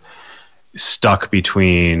sort of stuck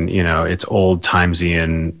between its old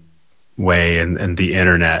Timesian way and the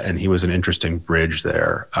internet, and he was an interesting bridge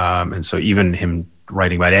there. And so even him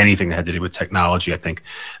writing about anything that had to do with technology, I think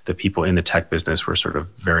the people in the tech business were sort of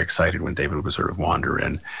very excited when David would sort of wander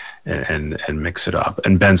in and mix it up.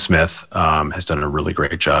 And Ben Smith has done a really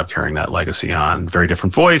great job carrying that legacy on. Very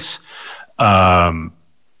different voice.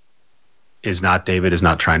 Is not David, is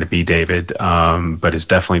not trying to be David, but is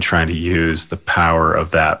definitely trying to use the power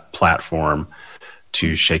of that platform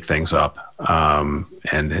to shake things up,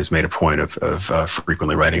 and has made a point of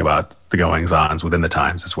frequently writing about the goings-ons within the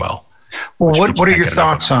Times as well. Well, what are your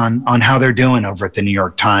thoughts on how they're doing over at the New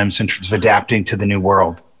York Times in terms of adapting to the new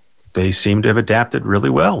world? They seem to have adapted really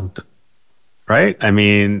well, right? I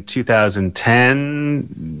mean,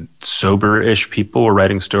 2010, sober-ish people were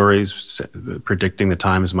writing stories predicting the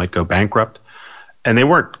Times might go bankrupt. And they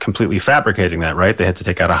weren't completely fabricating that, right? They had to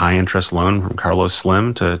take out a high-interest loan from Carlos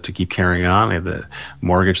Slim to keep carrying on. They had to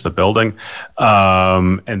mortgage the building.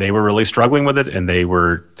 And they were really struggling with it. And they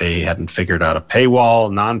hadn't figured out a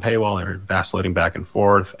paywall, non-paywall. They were vacillating back and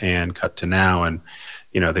forth, and cut to now. And,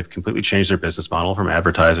 they've completely changed their business model from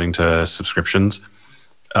advertising to subscriptions.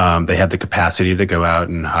 They have the capacity to go out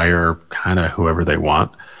and hire kind of whoever they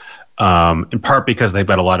want. in part because they've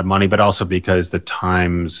got a lot of money, but also because the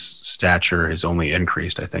Times stature has only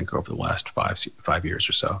increased, I think, over the last 5 years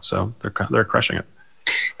or so. So they're crushing it.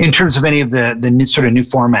 In terms of any of the new, sort of new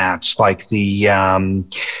formats, like the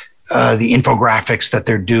infographics that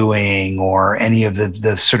they're doing, or any of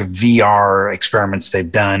the sort of VR experiments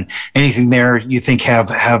they've done, anything there you think have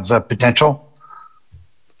potential?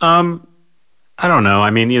 I don't know. I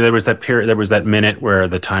mean, there was that period, there was that minute where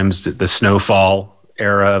the Times, the snowfall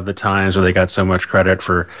era of the Times, where they got so much credit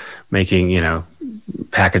for making,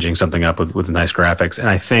 packaging something up with nice graphics. And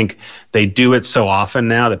I think they do it so often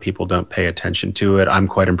now that people don't pay attention to it. I'm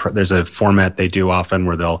quite impressed. There's a format they do often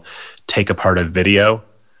where they'll take apart a video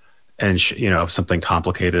and, something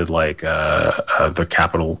complicated like the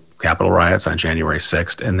Capitol riots on January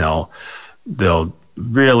 6th. And they'll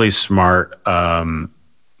really smart,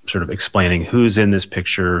 sort of explaining who's in this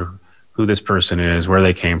picture, who this person is, where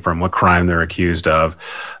they came from, what crime they're accused of.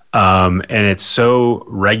 And it's so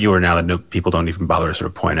regular now that people don't even bother to sort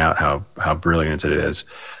of point out how brilliant it is.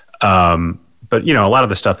 But, a lot of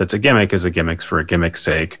the stuff that's a gimmick is a gimmick for a gimmick's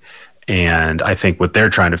sake. And I think what they're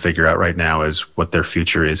trying to figure out right now is what their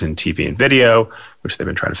future is in TV and video, which they've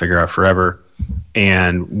been trying to figure out forever,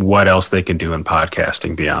 and what else they can do in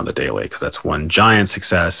podcasting beyond the daily, because that's one giant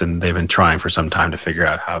success. And they've been trying for some time to figure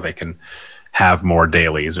out how they can have more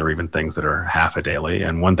dailies or even things that are half a daily.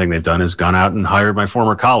 And one thing they've done is gone out and hired my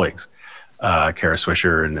former colleagues, Kara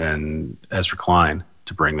Swisher and Ezra Klein,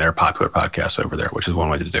 to bring their popular podcasts over there, which is one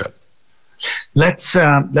way to do it. Let's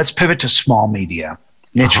pivot to small media,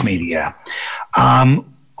 niche media.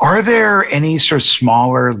 Are there any sort of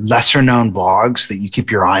smaller, lesser known blogs that you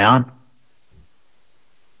keep your eye on?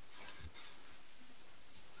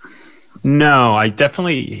 No, I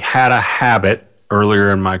definitely had a habit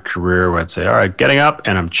earlier in my career where I'd say, all right, getting up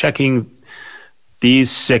and I'm checking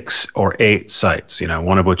these 6 or 8 sites,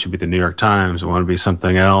 one of which would be the New York Times, one would be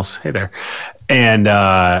something else. Hey there. And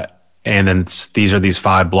then these are these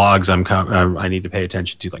 5 blogs I need to pay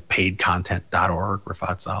attention to, like paidcontent.org,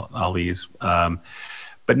 Rafat Ali's.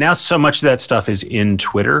 But now so much of that stuff is in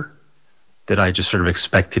Twitter that I just sort of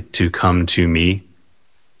expect it to come to me.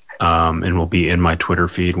 And will be in my Twitter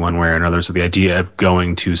feed one way or another. So the idea of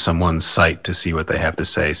going to someone's site to see what they have to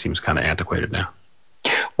say seems kind of antiquated now.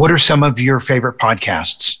 What are some of your favorite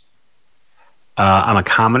podcasts? I'm a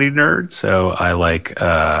comedy nerd, so I like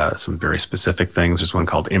some very specific things. There's one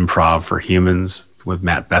called Improv for Humans with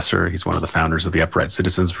Matt Besser. He's one of the founders of the Upright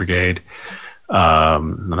Citizens Brigade.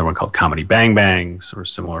 Another one called Comedy Bang Bang, sort of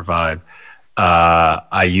similar vibe.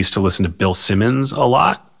 I used to listen to Bill Simmons a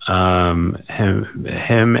lot. Him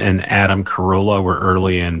and Adam Carolla were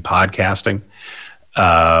early in podcasting,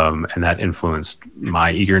 and that influenced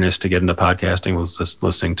my eagerness to get into podcasting, was just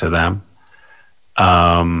listening to them.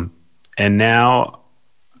 And now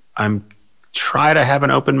I'm try to have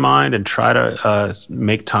an open mind and try to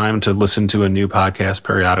make time to listen to a new podcast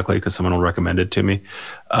periodically because someone will recommend it to me.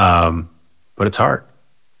 But it's hard.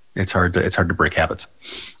 It's hard to break habits.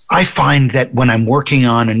 I find that when I'm working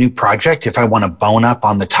on a new project, if I want to bone up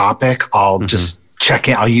on the topic, I'll just check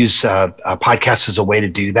in. I'll use a podcast as a way to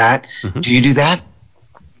do that. Do you do that?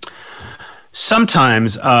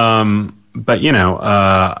 Sometimes, but you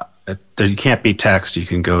can't beat text. You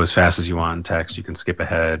can go as fast as you want in text. You can skip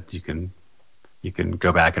ahead. You can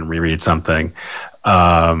go back and reread something.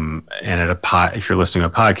 And if you're listening to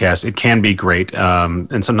a podcast, it can be great.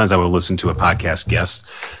 And sometimes I will listen to a podcast guest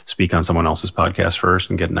speak on someone else's podcast first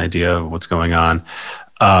and get an idea of what's going on.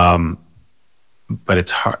 But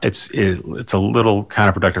it's hard. It's a little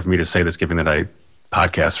counterproductive for me to say this, given that I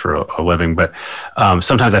podcast for a living. But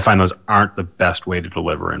sometimes I find those aren't the best way to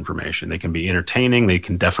deliver information. They can be entertaining. They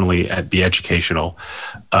can definitely be educational.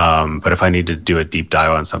 But if I need to do a deep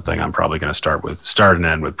dive on something, I'm probably going to start and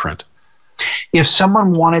end with print. If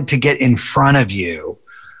someone wanted to get in front of you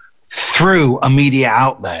through a media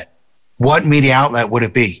outlet, what media outlet would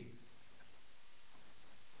it be?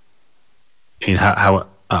 I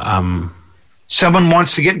mean, someone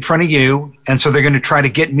wants to get in front of you, and so they're going to try to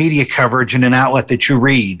get media coverage in an outlet that you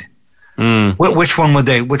read. Which one would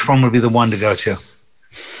be the one to go to?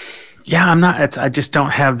 Yeah, I just don't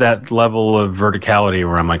have that level of verticality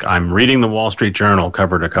where I'm reading the Wall Street Journal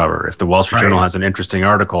cover to cover. If the Wall Street Journal has an interesting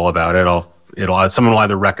article about it, someone will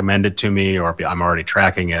either recommend it to me or I'm already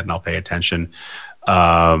tracking it and I'll pay attention.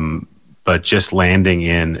 But just landing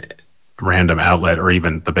in random outlet or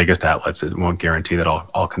even the biggest outlets, it won't guarantee that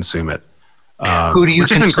I'll consume it. Who do you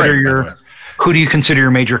consider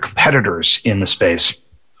your major competitors in the space?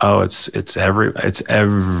 Oh, it's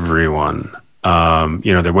everyone.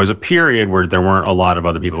 There was a period where there weren't a lot of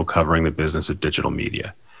other people covering the business of digital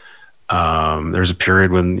media. There's a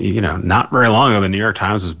period when, not very long ago, the New York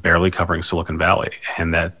Times was barely covering Silicon Valley.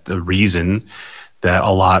 And that the reason that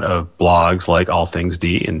a lot of blogs like All Things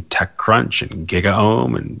D and TechCrunch and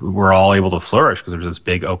GigaOM and were all able to flourish because there was this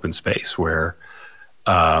big open space where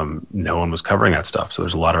no one was covering that stuff. So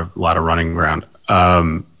there's a lot of running around.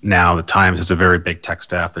 Now the Times has a very big tech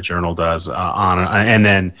staff. The Journal does and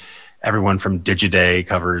then everyone from Digiday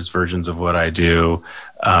covers versions of what I do.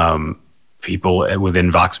 People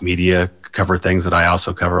within Vox Media cover things that I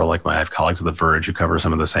also cover. Like I have colleagues at The Verge who cover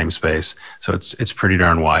some of the same space. So it's pretty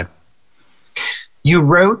darn wide. You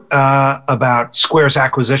wrote about Square's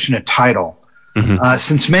acquisition of Tidal. Mm-hmm.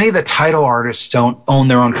 Since many of the Tidal artists don't own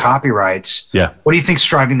their own copyrights, what do you think's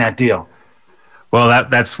driving that deal? Well,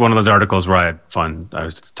 that's one of those articles where I had fun. I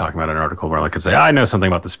was talking about an article where I could say, I know something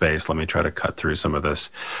about the space. Let me try to cut through some of this.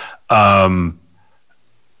 I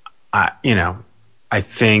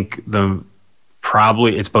think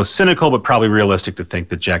it's both cynical but probably realistic to think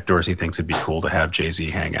that Jack Dorsey thinks it'd be cool to have Jay-Z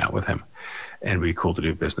hang out with him, and it'd be cool to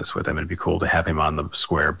do business with him. It'd be cool to have him on the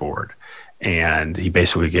Square board. And he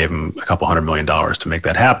basically gave him a couple $100 million to make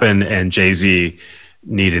that happen. And Jay-Z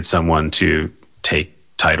needed someone to take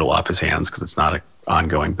Tidal off his hands because it's not an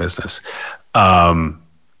ongoing business.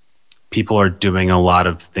 People are doing a lot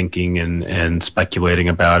of thinking and speculating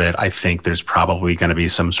about it. I think there's probably going to be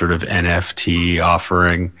some sort of NFT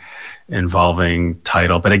offering involving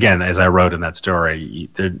Tidal. But again, as I wrote in that story,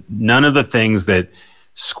 none of the things that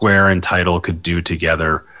Square and Tidal could do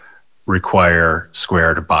together require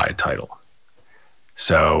Square to buy Tidal.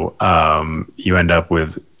 So you end up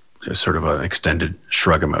with sort of an extended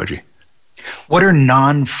shrug emoji. What are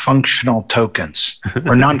non-functional tokens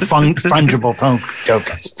or non-fungible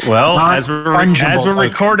tokens? Well, as we're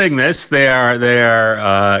recording this, they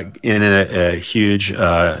are in a huge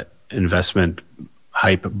investment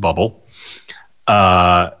hype bubble. They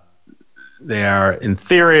are, in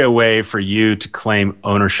theory, a way for you to claim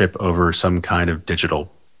ownership over some kind of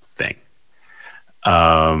digital thing.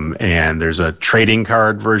 And there's a trading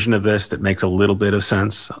card version of this that makes a little bit of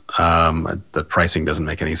sense. The pricing doesn't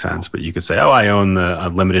make any sense, but you could say, I own the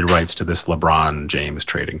unlimited rights to this LeBron James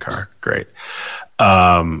trading card. Great.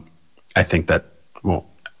 I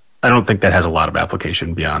don't think that has a lot of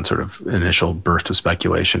application beyond sort of initial burst of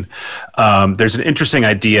speculation. There's an interesting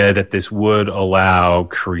idea that this would allow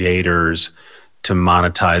creators to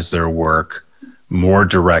monetize their work more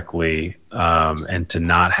directly, and to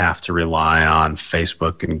not have to rely on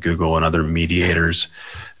Facebook and Google and other mediators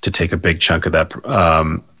to take a big chunk of that.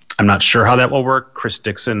 I'm not sure how that will work. Chris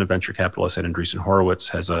Dixon, a venture capitalist at Andreessen Horowitz,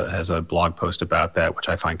 has a blog post about that, which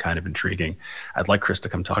I find kind of intriguing. I'd like Chris to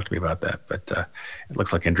come talk to me about that, but it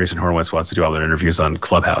looks like Andreessen Horowitz wants to do all their interviews on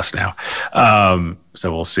Clubhouse now.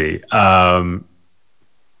 So we'll see.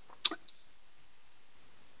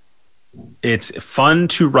 It's fun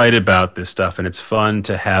to write about this stuff, and it's fun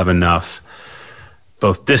to have enough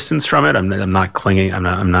both distance from it. I'm not clinging.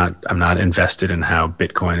 I'm not invested in how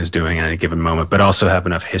Bitcoin is doing at any given moment, but also have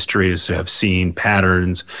enough history to have seen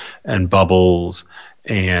patterns and bubbles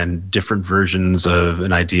and different versions of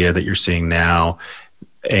an idea that you're seeing now.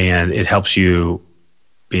 And it helps you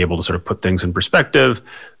be able to sort of put things in perspective.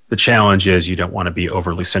 The challenge is you don't want to be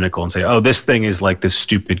overly cynical and say, this thing is like this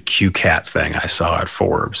stupid QCat thing I saw at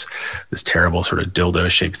Forbes, this terrible sort of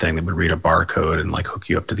dildo-shaped thing that would read a barcode and like hook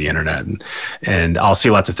you up to the internet. And I'll see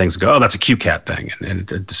lots of things go, that's a QCat thing, and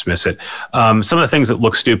dismiss it. Some of the things that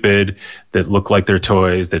look stupid, that look like they're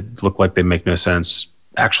toys, that look like they make no sense,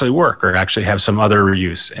 actually work or actually have some other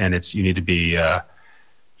use. And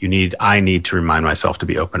I need to remind myself to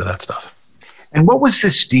be open to that stuff. And what was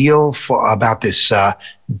this deal about this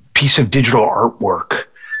piece of digital artwork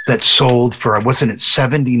that sold for, wasn't it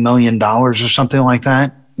 $70 million or something like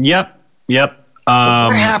that? Yep.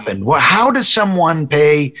 What happened? Well, how does someone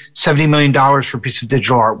pay $70 million for a piece of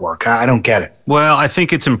digital artwork? I don't get it. Well, I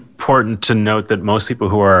think it's important to note that most people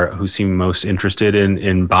who seem most interested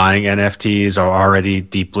in buying NFTs are already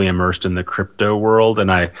deeply immersed in the crypto world.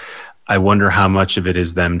 And I wonder how much of it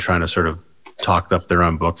is them trying to sort of talk up their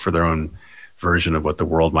own book for their own version of what the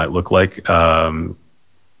world might look like. The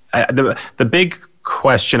big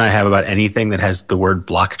question I have about anything that has the word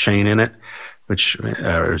blockchain in it, which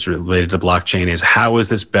is related to blockchain, is how is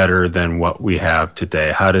this better than what we have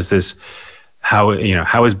today? How is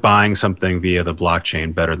buying something via the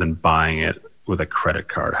blockchain better than buying it with a credit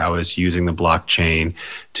card? How is using the blockchain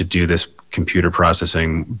to do this computer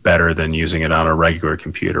processing better than using it on a regular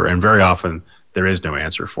computer? And very often there is no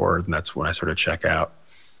answer for it, and that's when I sort of check out.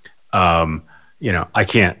 I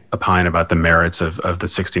can't opine about the merits of the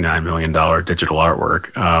 $69 million digital artwork.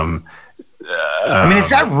 Is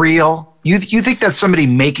that real? You think that's somebody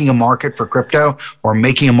making a market for crypto or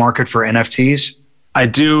making a market for NFTs? I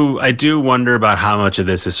do wonder about how much of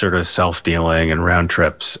this is sort of self-dealing and round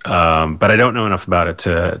trips, but I don't know enough about it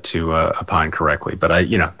to opine correctly. But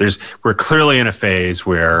we're clearly in a phase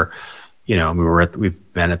where,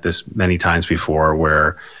 we've been at this many times before,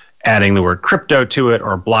 where adding the word crypto to it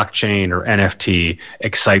or blockchain or NFT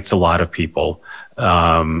excites a lot of people.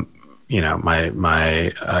 But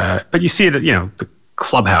you see it, the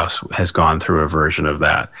Clubhouse has gone through a version of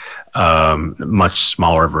that, much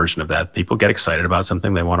smaller version of that. People get excited about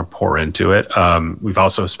something, they want to pour into it. We've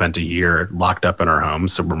also spent a year locked up in our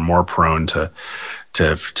homes, so we're more prone to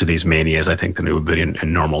these manias, I think, than it would be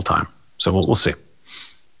in normal time. So we'll see.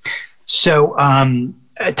 So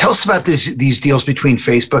tell us about these deals between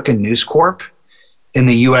Facebook and News Corp in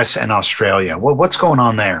the U.S. and Australia. What's going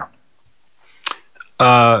on there?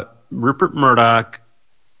 Rupert Murdoch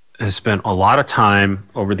has spent a lot of time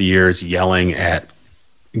over the years yelling at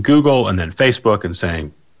Google and then Facebook and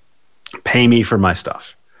saying, pay me for my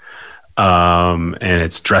stuff. And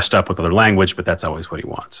it's dressed up with other language, but that's always what he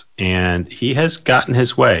wants. And he has gotten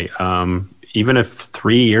his way. Even if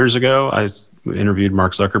 3 years ago, I interviewed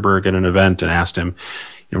Mark Zuckerberg at an event and asked him,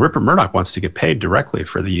 Rupert Murdoch wants to get paid directly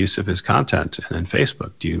for the use of his content and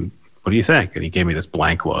Facebook. What do you think? And he gave me this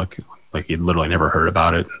blank look, like he'd literally never heard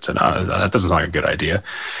about it, and said, that doesn't sound like a good idea.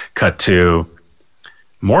 Cut to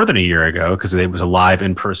more than a year ago, because it was a live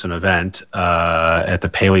in-person event at the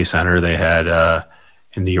Paley Center. They had,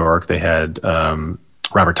 in New York, they had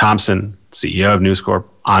Robert Thompson, CEO of News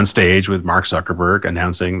Corp, on stage with Mark Zuckerberg,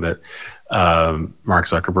 announcing that Mark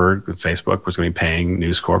Zuckerberg with Facebook was going to be paying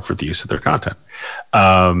News Corp for the use of their content.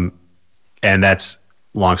 And that's,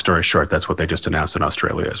 long story short, that's what they just announced in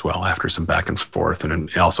Australia as well, after some back and forth,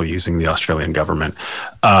 and also using the Australian government.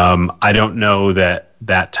 I don't know that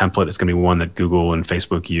template is going to be one that Google and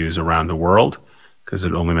Facebook use around the world, because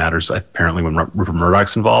it only matters apparently when Rupert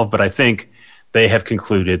Murdoch's involved. But I think they have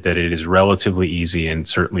concluded that it is relatively easy and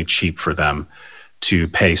certainly cheap for them to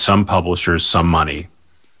pay some publishers some money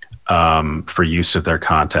for use of their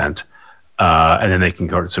content, and then they can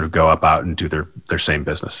go out and do their same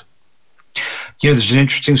business. There's an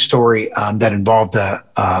interesting story that involved a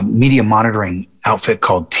media monitoring outfit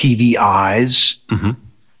called TV Eyes. Mm-hmm.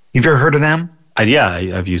 You've ever heard of them?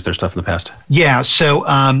 I've used their stuff in the past. Yeah, so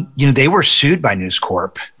they were sued by News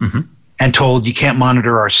Corp and told, you can't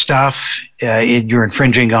monitor our stuff. You're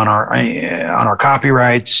infringing on our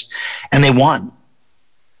copyrights, and they won.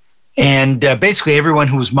 And basically, everyone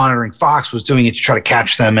who was monitoring Fox was doing it to try to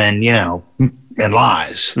catch them in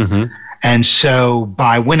lies. Mm-hmm. And so,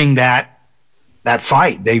 by winning that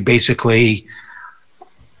fight, they basically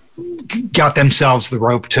got themselves the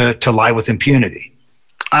rope to lie with impunity.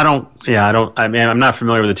 I'm not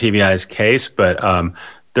familiar with the TV Eyes case, but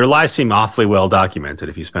their lies seem awfully well documented.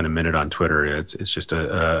 If you spend a minute on Twitter, it's just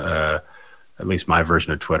at least my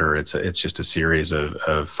version of Twitter, it's just a series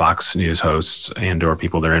of Fox News hosts and/or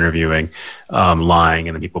people they're interviewing lying,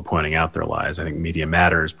 and the people pointing out their lies. I think Media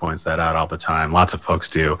Matters points that out all the time. Lots of folks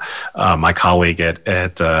do. My colleague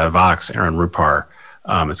at Vox, Aaron Rupar,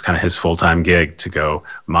 it's kind of his full-time gig to go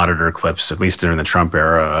monitor clips, at least during the Trump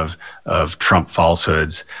era, of Trump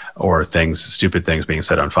falsehoods or stupid things being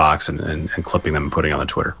said on Fox and clipping them and putting on the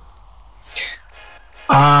Twitter.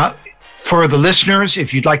 For the listeners,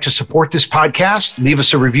 if you'd like to support this podcast, leave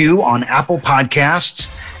us a review on Apple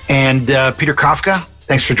Podcasts. And Peter Kafka,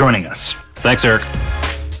 thanks for joining us. Thanks, Eric.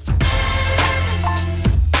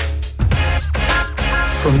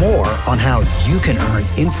 For more on how you can earn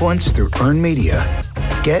influence through earned media,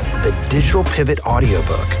 get the Digital Pivot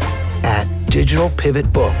audiobook at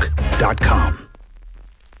digitalpivotbook.com.